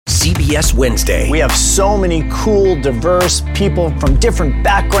CBS Wednesday. We have so many cool, diverse people from different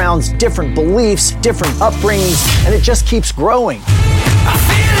backgrounds, different beliefs, different upbringings, and it just keeps growing.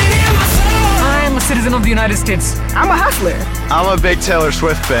 I'm a citizen of the United States. I'm a hustler. I'm a big Taylor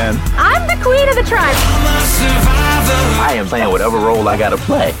Swift fan. I'm the queen of the tribe. I am playing whatever role I gotta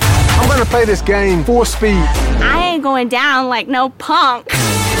play. I'm gonna play this game full speed. I ain't going down like no punk.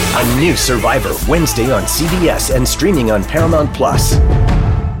 A new Survivor, Wednesday on CBS and streaming on Paramount+.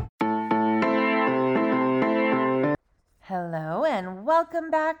 Hello and welcome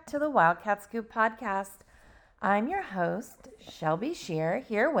back to the Wildcat Scoop podcast. I'm your host, Shelby Shear,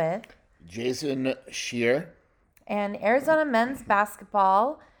 here with Jason Shear. And Arizona men's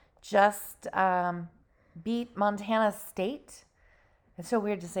basketball just beat Montana State. It's so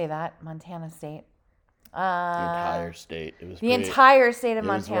weird to say that, Montana State. The entire state. It was the entire state of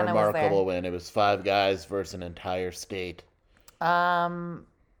Montana was there. It was a remarkable was win. It was 5 guys versus an entire state.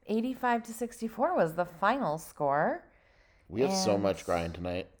 85-64 was the final score. We have so much grind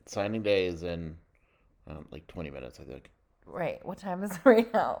tonight. Signing day is in like 20 minutes, I think. Right. What time is it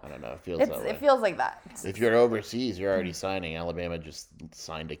right now? I don't know. It feels that way. It feels like that. If you're overseas, you're already signing. Alabama just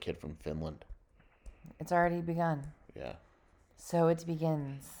signed a kid from Finland. It's already begun. Yeah. So it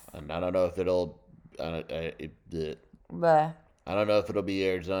begins. And I don't know if it'll... I don't know if it'll be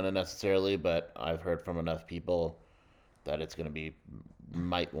Arizona necessarily, but I've heard from enough people that it's going to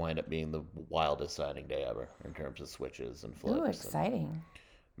might wind up being the wildest signing day ever in terms of switches and flips. Ooh, exciting.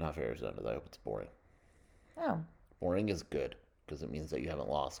 Not for Arizona, though. I hope it's boring. Oh. Boring is good because it means that you haven't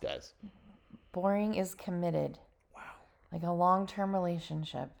lost, guys. Boring is committed. Wow. Like a long-term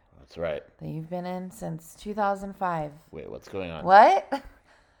relationship. That's right. That you've been in since 2005. Wait, what's going on? What?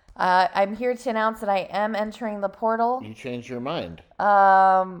 I'm here to announce that I am entering the portal. You changed your mind.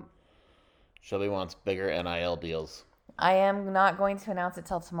 Shelby wants bigger NIL deals. I am not going to announce it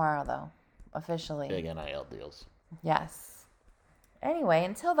till tomorrow, though, officially. Big NIL deals. Yes. Anyway,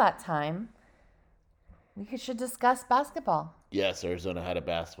 until that time, we should discuss basketball. Yes, Arizona had a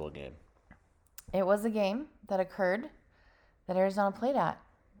basketball game. It was a game that occurred that Arizona played at,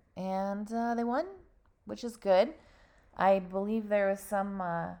 and they won, which is good. I believe there was some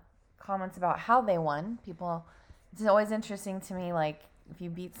comments about how they won. It's always interesting to me, like, if you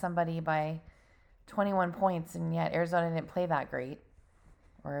beat somebody by 21 points and yet Arizona didn't play that great,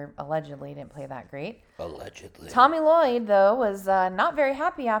 or allegedly didn't play that great. Allegedly. Tommy Lloyd, though, was not very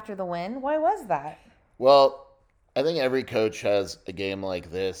happy after the win. Why was that? Well, I think every coach has a game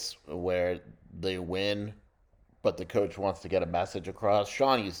like this where they win, but the coach wants to get a message across.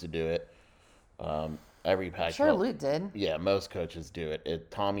 Sean used to do it. Every Pac-12. Sure, Lute did. Yeah, most coaches do it.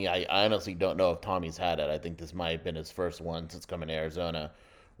 Tommy, I honestly don't know if Tommy's had it. I think this might have been his first one since coming to Arizona,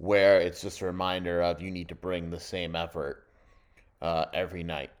 where it's just a reminder of you need to bring the same effort every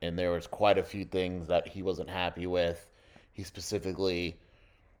night. And there was quite a few things that he wasn't happy with. He specifically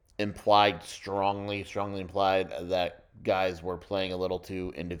strongly implied that guys were playing a little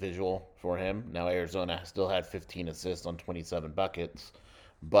too individual for him. Now, Arizona still had 15 assists on 27 buckets.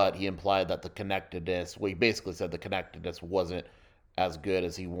 But he implied that the connectedness, he basically said the connectedness wasn't as good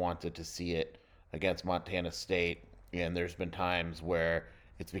as he wanted to see it against Montana State. And there's been times where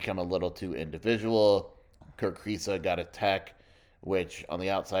it's become a little too individual. Kirk Kriisa got a tech, which on the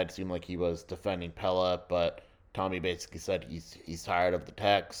outside seemed like he was defending Pella, but Tommy basically said he's tired of the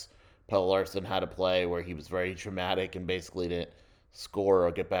techs. Pella Larson had a play where he was very dramatic and basically didn't score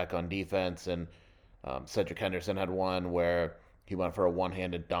or get back on defense. And Cedric Henderson had one where he went for a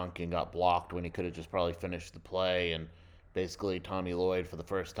one-handed dunk and got blocked when he could have just probably finished the play. And basically, Tommy Lloyd, for the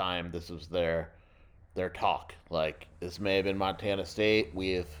first time, this was their talk. Like, this may have been Montana State.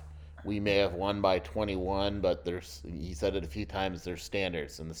 We may have won by 21, but he said it a few times, there's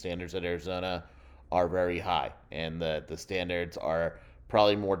standards, and the standards at Arizona are very high. And the standards are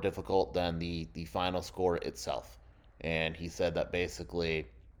probably more difficult than the final score itself. And he said that basically...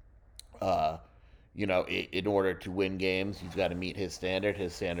 in order to win games, he's got to meet his standard.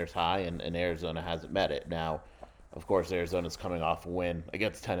 His standard's high, and Arizona hasn't met it. Now, of course, Arizona's coming off a win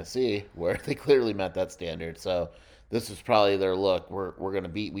against Tennessee, where they clearly met that standard. So this is probably their look.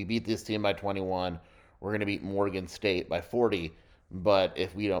 We beat this team by 21. We're going to beat Morgan State by 40. But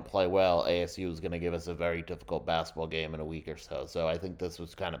if we don't play well, ASU is going to give us a very difficult basketball game in a week or so. So I think this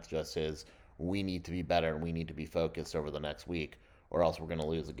was kind of just we need to be better and we need to be focused over the next week, or else we're going to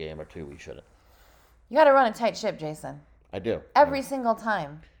lose a game or two we shouldn't. You got to run a tight ship, Jason. I do. Every single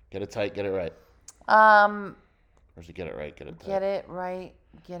time. Get it tight, get it right. Or is it get it right, get it tight? Get it right,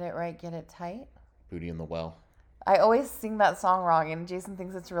 get it tight. Booty in the well. I always sing that song wrong, and Jason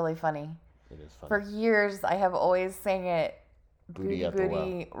thinks it's really funny. It is funny. For years, I have always sang it Booty at the well.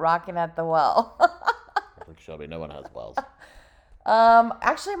 Booty rocking at the well. Like Shelby, no one has wells.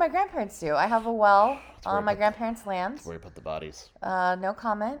 Actually, my grandparents do. I have a well on my grandparents' land. That's where you put the bodies. No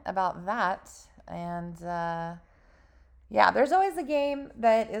comment about that. And yeah, there's always a game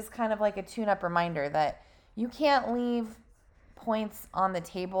that is kind of like a tune-up reminder that you can't leave points on the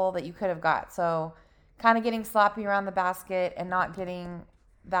table that you could have got. So kind of getting sloppy around the basket and not getting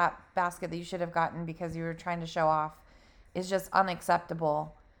that basket that you should have gotten because you were trying to show off is just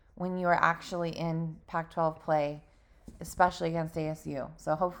unacceptable when you are actually in Pac-12 play, especially against ASU.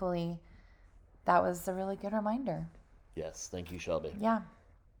 So hopefully that was a really good reminder. Yes, thank you, Shelby. Yeah.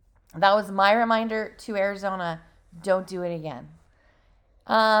 That was my reminder to Arizona. Don't do it again.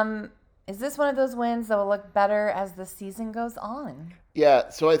 Is this one of those wins that will look better as the season goes on? Yeah,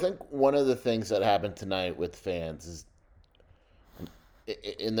 so I think one of the things that happened tonight with fans is,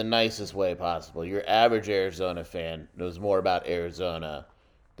 in the nicest way possible, your average Arizona fan knows more about Arizona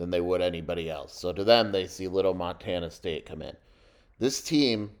than they would anybody else. So to them, they see little Montana State come in. This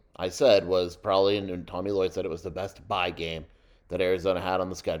team, I said, was probably, and Tommy Lloyd said it was the best bye game that Arizona had on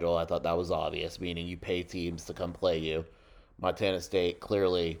the schedule. I thought that was obvious, meaning you pay teams to come play you. Montana State,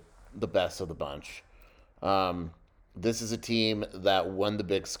 clearly the best of the bunch. This is a team that won the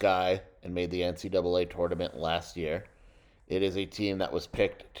Big Sky and made the NCAA tournament last year. It is a team that was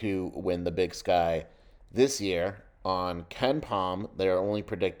picked to win the Big Sky this year. On KenPom, they are only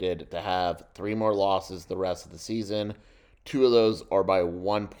predicted to have 3 more losses the rest of the season. 2 of those are by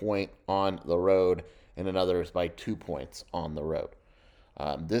 1 point on the road, and another is by 2 points on the road.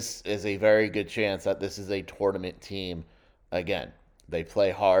 This is a very good chance that this is a tournament team again. They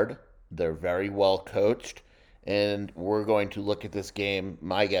play hard. They're very well coached. And we're going to look at this game.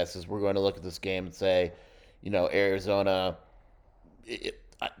 My guess is we're going to look at this game and say, Arizona,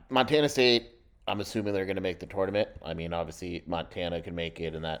 Montana State, I'm assuming they're going to make the tournament. I mean, obviously, Montana can make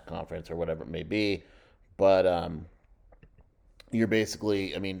it in that conference or whatever it may be. But you're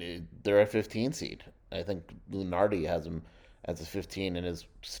basically, they're a 15 seed. I think Lunardi has them as a 15 in his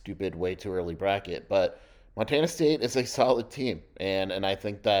stupid, way too early bracket. But Montana State is a solid team. And I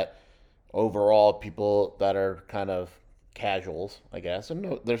think that overall, people that are kind of casuals, I guess, and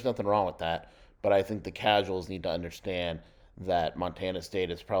no, there's nothing wrong with that, but I think the casuals need to understand that Montana State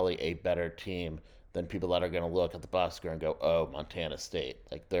is probably a better team than people that are going to look at the box score and go, oh, Montana State.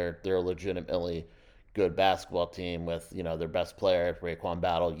 Like, they're a legitimately good basketball team with, their best player, Raekwon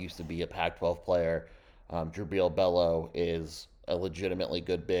Battle, used to be a Pac-12 player. Jabril Bello is a legitimately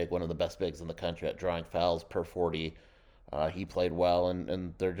good big, one of the best bigs in the country at drawing fouls per 40. He played well,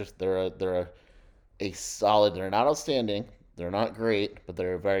 and they're a solid. They're not outstanding. They're not great, but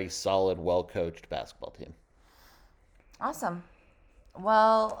they're a very solid, well-coached basketball team. Awesome.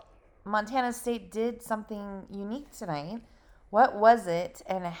 Well, Montana State did something unique tonight. What was it,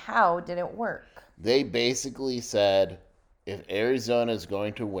 and how did it work? They basically said, if Arizona is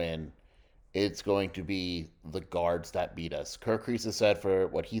going to win, it's going to be the guards that beat us. Kirk Kriisa said for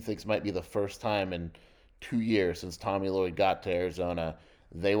what he thinks might be the first time in 2 years since Tommy Lloyd got to Arizona,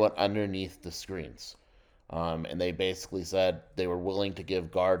 they went underneath the screens. And they basically said they were willing to give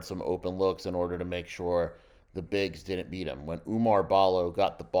guards some open looks in order to make sure the bigs didn't beat them. When Oumar Ballo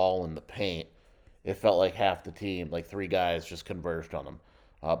got the ball in the paint, it felt like half the team, like 3 guys, just converged on him.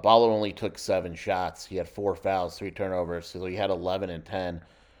 Ballo only took 7 shots. He had 4 fouls, 3 turnovers, so he had 11 and 10.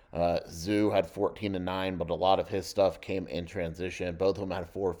 Zoo had 14 and 9, but a lot of his stuff came in transition. Both of them had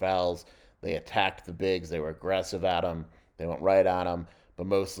 4 fouls. They attacked the bigs. They were aggressive at them. They went right on them. But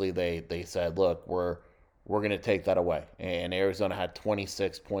mostly they said, look, we're going to take that away. And Arizona had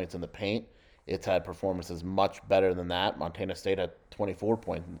 26 points in the paint. It's had performances much better than that. Montana State had 24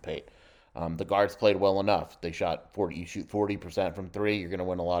 points in the paint. The guards played well enough. They shot 40. You shoot 40% from 3, you're going to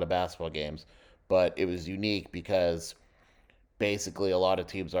win a lot of basketball games. But it was unique because basically a lot of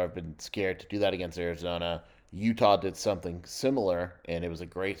teams have been scared to do that against Arizona. Utah did something similar, and it was a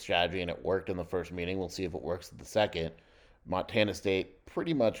great strategy, and it worked in the first meeting. We'll see if it works in the second. Montana State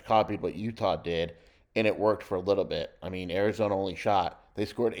pretty much copied what Utah did, and it worked for a little bit. Arizona only they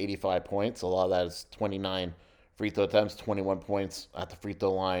scored 85 points. A lot of that is 29 free throw attempts, 21 points at the free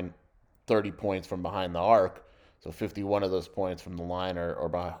throw line, 30 points from behind the arc. So 51 of those points from the line or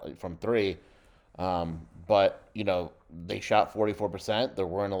from 3. But, they shot 44%. There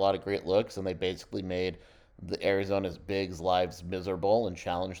weren't a lot of great looks, and they basically made the Arizona's bigs' lives miserable and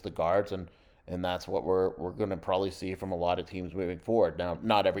challenged the guards, and that's what we're going to probably see from a lot of teams moving forward. Now,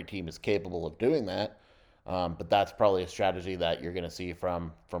 not every team is capable of doing that, but that's probably a strategy that you're going to see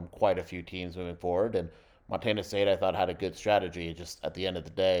from quite a few teams moving forward. And Montana State, I thought, had a good strategy. Just at the end of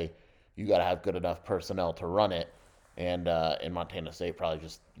the day, you got to have good enough personnel to run it. And Montana State probably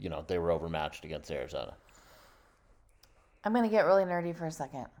just, they were overmatched against Arizona. I'm going to get really nerdy for a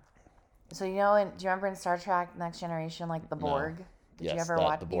second. So, do you remember in Star Trek Next Generation, like the Borg? No. Did you ever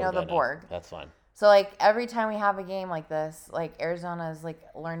watch? The Borg. That's fine. So, like, every time we have a game like this, like, Arizona is, like,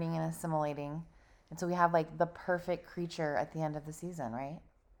 learning and assimilating. And so we have, like, the perfect creature at the end of the season, right?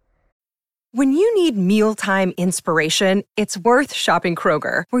 When you need mealtime inspiration, it's worth shopping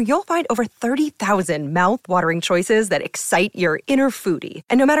Kroger, where you'll find over 30,000 mouth-watering choices that excite your inner foodie.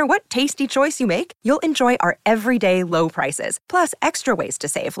 And no matter what tasty choice you make, you'll enjoy our everyday low prices, plus extra ways to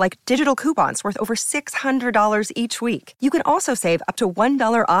save, like digital coupons worth over $600 each week. You can also save up to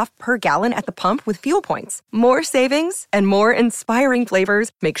 $1 off per gallon at the pump with fuel points. More savings and more inspiring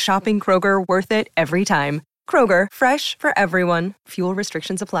flavors make shopping Kroger worth it every time. Kroger, fresh for everyone. Fuel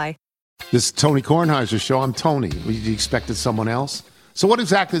restrictions apply. This is Tony Kornheiser's show. I'm Tony. You expected someone else? So what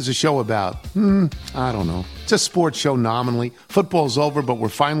exactly is the show about? I don't know. It's a sports show nominally. Football's over, but we're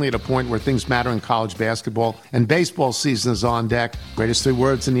finally at a point where things matter in college basketball, and baseball season is on deck. Greatest 3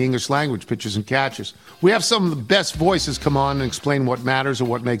 words in the English language, pitchers and catchers. We have some of the best voices come on and explain what matters or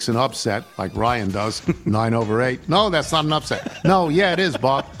what makes an upset, like Ryan does. 9/8. No, that's not an upset. No, yeah, it is,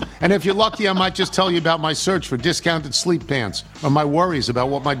 Bob. And if you're lucky, I might just tell you about my search for discounted sleep pants or my worries about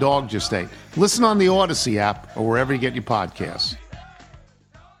what my dog just ate. Listen on the Odyssey app or wherever you get your podcasts.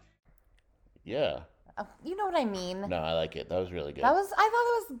 Yeah. You know what I mean? No, I like it. That was really good. I thought it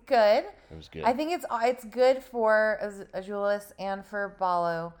was good. It was good. I think it's good for Azuelas and for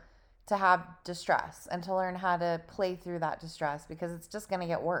Ballo to have distress and to learn how to play through that distress, because it's just going to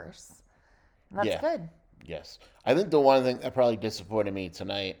get worse. And that's good. Yes. I think the one thing that probably disappointed me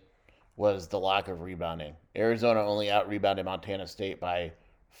tonight was the lack of rebounding. Arizona only out-rebounded Montana State by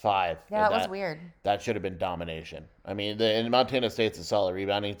 5. Yeah, that was weird. That should have been domination. I mean, and Montana State's a solid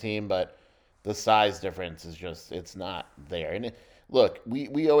rebounding team, but the size difference is just, it's not there. And look,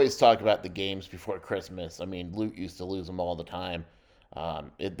 we always talk about the games before Christmas. I mean, Luke used to lose them all the time.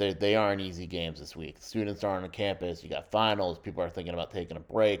 They aren't easy games this week. Students aren't on campus. You got finals. People are thinking about taking a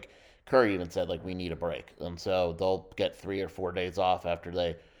break. Curry even said, we need a break. And so they'll get 3 or 4 days off after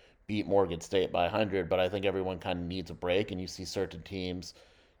they beat Morgan State by 100. But I think everyone kind of needs a break. And you see certain teams,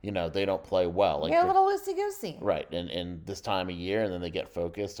 they don't play well. You're a little loosey-goosey. Right, and this time of year, and then they get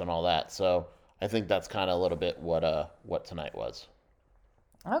focused and all that. So I think that's kind of a little bit what tonight was.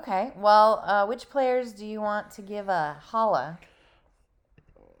 Okay, well, which players do you want to give a holla?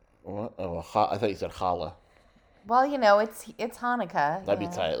 What? Oh, I thought you said holla. Well, it's Hanukkah. That'd be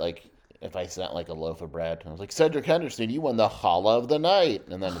tight. If I sent a loaf of bread, I was like, Cedric Henderson, you won the holla of the night,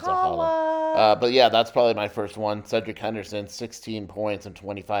 and then it's a holla. But yeah, that's probably my first one. Cedric Henderson, 16 points in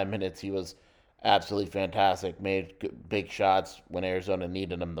 25 minutes. He was absolutely fantastic. Made big shots when Arizona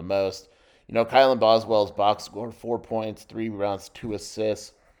needed him the most. Kylan Boswell's box score, 4 points, 3 rebounds, 2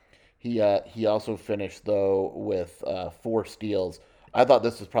 assists. He also finished though with 4 steals. I thought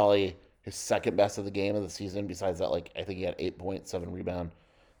this was probably his second best of the game of the season. Besides that, I think he had 8 points, 7 rebounds,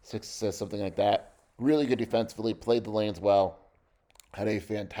 6 assists, something like that. Really good defensively, played the lanes well. Had a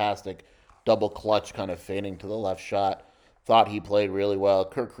fantastic double clutch kind of fading to the left shot. Thought he played really well.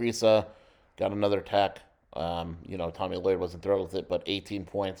 Kirk Kriisa got another tech. Tommy Lloyd wasn't thrilled with it, but 18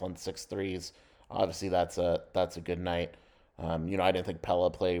 points on 6 threes. Obviously, that's a good night. I didn't think Pella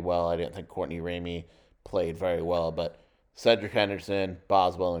played well. I didn't think Courtney Ramey played very well, but Cedric Henderson,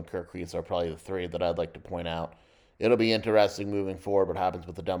 Boswell, and Kirk Kriisa are probably the 3 that I'd like to point out. It'll be interesting moving forward what happens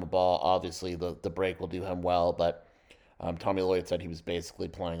with the Demba Ball. Obviously, the break will do him well, but Tommy Lloyd said he was basically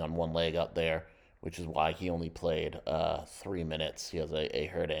playing on one leg out there, which is why he only played 3 minutes. He has a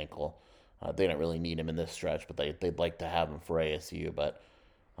hurt ankle. They don't really need him in this stretch, but they'd like to have him for ASU. But,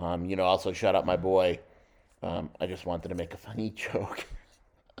 also shout out my boy. I just wanted to make a funny joke.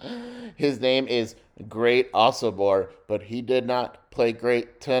 His name is Great Osobor, but he did not play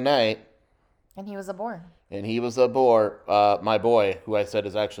great tonight. And he was a bore. My boy, who I said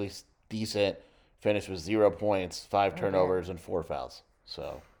is actually decent, finished with 0 points, 5 turnovers, and 4 fouls.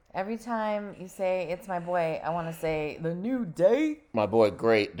 So every time you say it's my boy, I want to say the new day. My boy,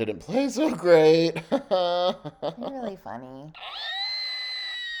 Great, didn't play so great. You're really funny.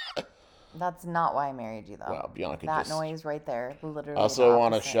 That's not why I married you, though. Wow, Bianca, that noise right there, literally. Also,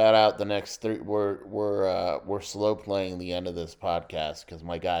 want to shout out the next 3. We're slow playing the end of this podcast because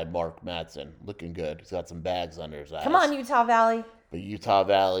my guy Mark Madsen looking good. He's got some bags under his eyes. Come on, Utah Valley. But Utah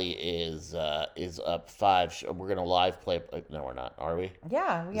Valley is up 5. We're gonna live play. No, we're not. Are we?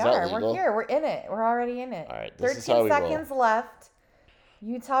 Yeah, we are. We're here. We're in it. We're already in it. All right. 13 seconds left.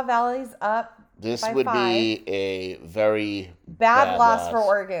 Utah Valley's up This by would 5. be a very Bad loss for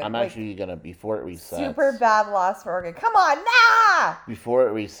Oregon. I'm actually going to, before it resets. Super bad loss for Oregon. Come on, nah! Before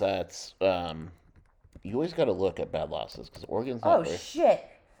it resets, you always got to look at bad losses because Oregon's not very... Shit.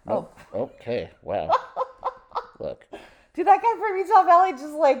 Nope. Oh. Okay, wow. Look. Dude, that guy from Utah Valley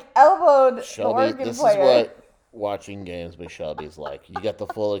just, like, elbowed Shelby, the Oregon this player. is what watching games with Shelby's like. You get the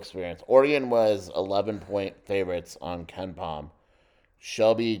full experience. Oregon was 11-point favorites on KenPom.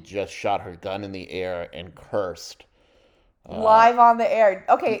 Shelby just shot her gun in the air and cursed. Live on the air.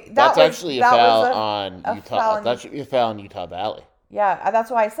 Okay, that's actually a foul on Utah. That should be a foul on Utah Valley. Yeah,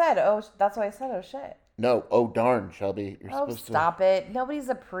 that's why I said, oh shit. No, oh darn, Shelby. You're supposed to... stop it. Nobody's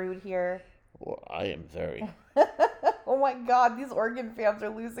a prude here. Well, I am very. Oh my God, these Oregon fans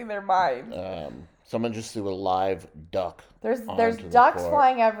are losing their mind. Someone just threw a live duck. There's ducks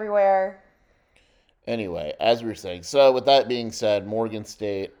flying everywhere. Anyway, as we were saying, so with that being said, Morgan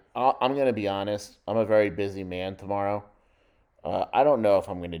State, I'm going to be honest, I'm a very busy man tomorrow. I don't know if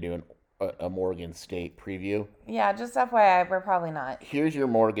I'm going to do a Morgan State preview. Yeah, just FYI, we're probably not. Here's your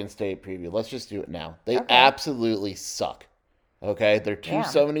Morgan State preview. Let's just do it now. They absolutely suck. Okay? They're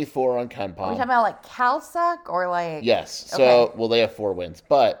 274 on KenPom. Are we talking about like Cal suck or like... Yes. So, well, they have 4 wins.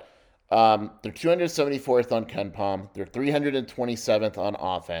 But they're 274th on KenPom. They're 327th on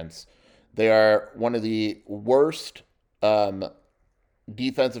offense. They are one of the worst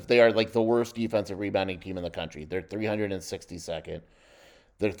defensive. They are like the worst defensive rebounding team in the country. They're 362nd.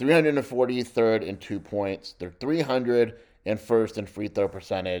 They're 343rd in 2 points. They're 301st in free throw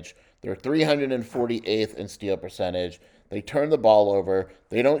percentage. They're 348th in steal percentage. They turn the ball over.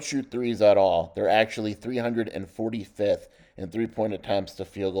 They don't shoot threes at all. They're actually 345th in 3-point attempts to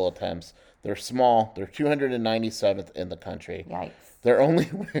field goal attempts. They're small. They're 297th in the country. Yikes. They're only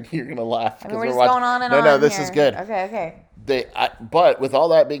when you're gonna laugh because we're just going on and on. No, this here. is good. Okay. But with all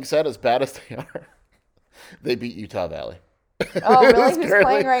that being said, as bad as they are, they beat Utah Valley. Oh, really? Who's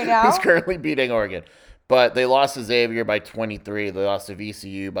playing right now? Who's currently beating Oregon? But they lost to Xavier by 23. They lost to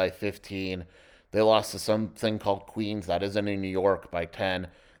VCU by 15. They lost to something called Queens that isn't in New York by 10.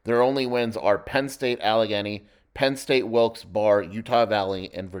 Their only wins are Penn State Allegheny, Penn State Wilkes-Barre, Utah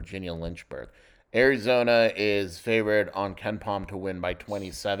Valley, and Virginia Lynchburg. Arizona is favored on KenPom to win by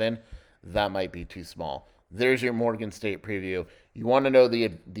 27. That might be too small. There's your Morgan State preview. You want to know the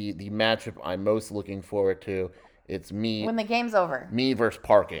matchup I'm most looking forward to? It's me when the game's over. Me versus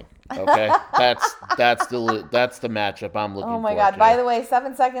parking. Okay, that's the matchup I'm looking for. Oh my God! By the way,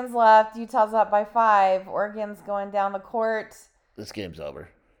 7 seconds left. Utah's up by 5. Oregon's going down the court. This game's over.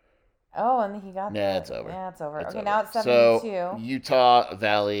 Oh, and he got. Yeah, it's over. Yeah, it's over. It's okay, over. now it's 72. So Utah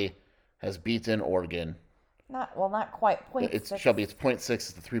Valley has beaten Oregon. Not quite. Shelby, it's 0.6.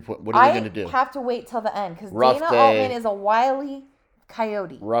 It's the 3-point. What are they going to do? I have to wait till the end because Dana Altman is a wily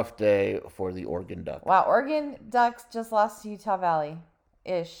coyote. Rough day for the Oregon Ducks. Wow, Oregon Ducks just lost to Utah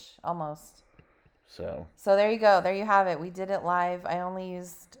Valley-ish, almost. So there you go. There you have it. We did it live. I only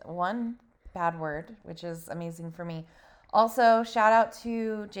used one bad word, which is amazing for me. Also, shout out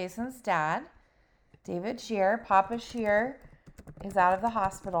to Jason's dad, David Shear. Papa Shear is out of the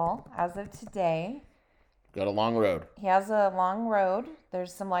hospital as of today. Got a long road. He has a long road.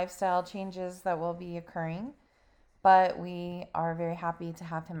 There's some lifestyle changes that will be occurring, but we are very happy to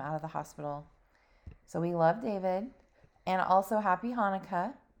have him out of the hospital. So we love David. And also happy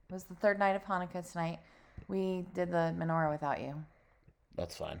Hanukkah. It was the 3rd night of Hanukkah tonight. We did the menorah without you.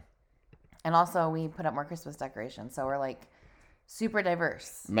 That's fine. And also we put up more Christmas decorations. So we're like super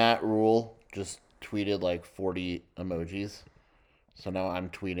diverse. Matt Rule just tweeted like 40 emojis. So now I'm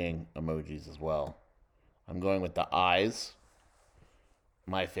tweeting emojis as well. I'm going with the eyes.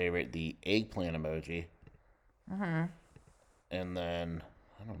 My favorite, the eggplant emoji. Mm-hmm. And then,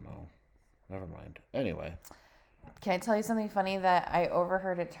 I don't know. Never mind. Anyway. Can I tell you something funny that I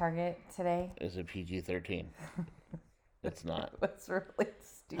overheard at Target today? Is it PG-13? It's not. That's really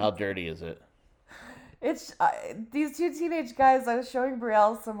stupid. How dirty is it? It's these 2 teenage guys. I was showing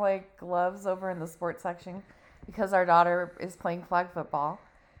Brielle some like gloves over in the sports section because our daughter is playing flag football.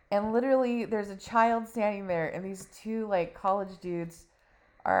 And literally there's a child standing there and these 2 like college dudes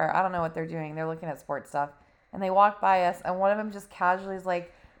are, I don't know what they're doing. They're looking at sports stuff. And they walk by us and one of them just casually is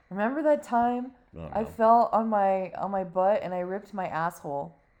like, remember that time I fell on my butt and I ripped my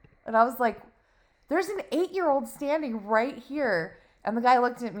asshole? And I was like, there's an 8-year-old standing right here. And the guy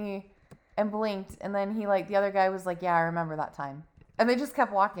looked at me and blinked. And then the other guy was like, yeah, I remember that time. And they just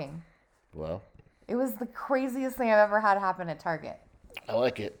kept walking. Well. It was the craziest thing I've ever had happen at Target. I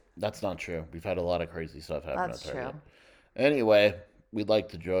like it. That's not true. We've had a lot of crazy stuff happen That's at Target. True. Anyway, we'd like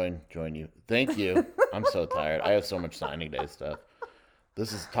to join you. Thank you. I'm so tired. I have so much signing day stuff.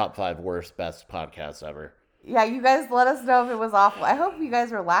 This is top 5 worst, best podcasts ever. Yeah, you guys let us know if it was awful. I hope you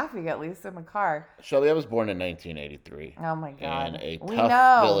guys were laughing at least in the car. Shelby, I was born in 1983. Oh my God. In a We tough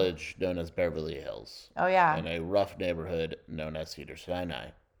know. village known as Beverly Hills. Oh yeah. In a rough neighborhood known as Cedar Sinai.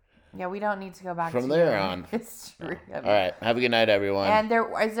 Yeah, we don't need to go back From to there on. history. All right. Have a good night, everyone. And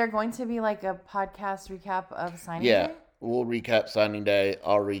is there going to be like a podcast recap of signing Yeah. day? We'll recap signing day.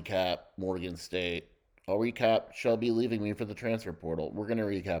 I'll recap Morgan State. I'll recap Shelby leaving me for the transfer portal. We're going to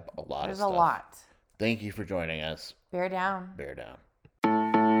recap a lot There's of stuff. a lot. Thank you for joining us. Bear down. Bear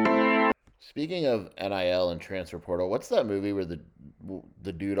down. Speaking of NIL and transfer portal, what's that movie where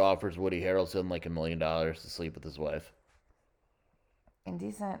the dude offers Woody Harrelson like $1 million to sleep with his wife?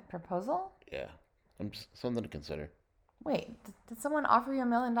 Indecent proposal? Yeah. Something to consider. Wait, did someone offer you $1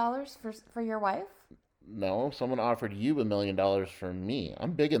 million for your wife? No, someone offered you $1 million for me.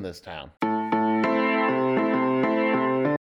 I'm big in this town.